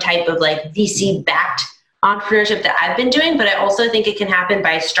narrow type of like VC backed entrepreneurship that I've been doing, but I also think it can happen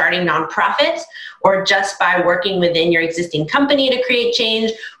by starting nonprofits, or just by working within your existing company to create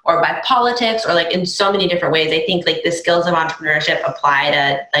change, or by politics, or like in so many different ways. I think like the skills of entrepreneurship apply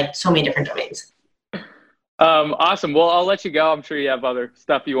to like so many different domains. Awesome. Well, I'll let you go. I'm sure you have other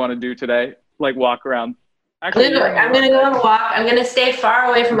stuff you want to do today, like walk around. Actually, I'm going to go and walk. I'm going to stay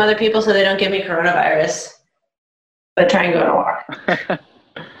far away from other people so they don't give me coronavirus, but try and go on a walk.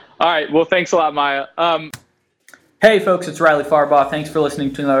 All right. Well, thanks a lot, Maya. Hey, folks, it's Riley Farbaugh. Thanks for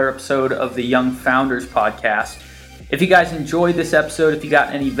listening to another episode of the Young Founders Podcast. If you guys enjoyed this episode, if you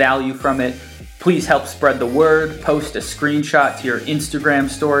got any value from it, please help spread the word. Post a screenshot to your Instagram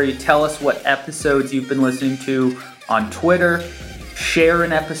story. Tell us what episodes you've been listening to on Twitter. Share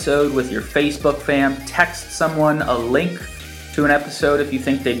an episode with your Facebook fam. Text someone a link to an episode if you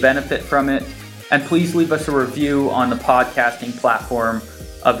think they benefit from it. And please leave us a review on the podcasting platform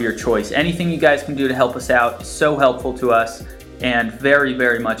of your choice. Anything you guys can do to help us out is so helpful to us and very,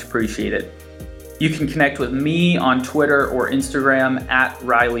 very much appreciated. You can connect with me on Twitter or Instagram at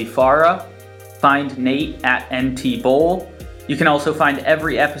Riley Farah. Find Nate at NT Bowl. You can also find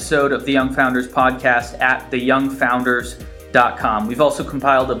every episode of the Young Founders Podcast at theyoungfounders.com. We've also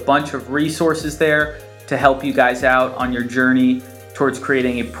compiled a bunch of resources there to help you guys out on your journey towards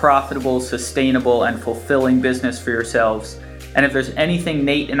creating a profitable, sustainable, and fulfilling business for yourselves. And if there's anything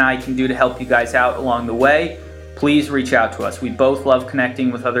Nate and I can do to help you guys out along the way, please reach out to us. We both love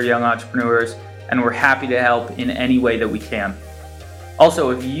connecting with other young entrepreneurs, and we're happy to help in any way that we can.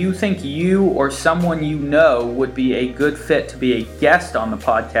 Also, if you think you or someone you know would be a good fit to be a guest on the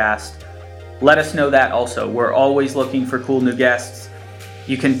podcast, let us know that also. We're always looking for cool new guests.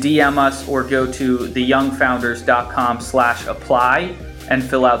 You can DM us or go to theyoungfounders.com/apply and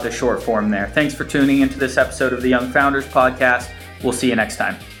fill out the short form there. Thanks for tuning into this episode of the Young Founders Podcast. We'll see you next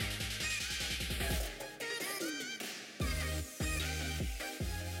time.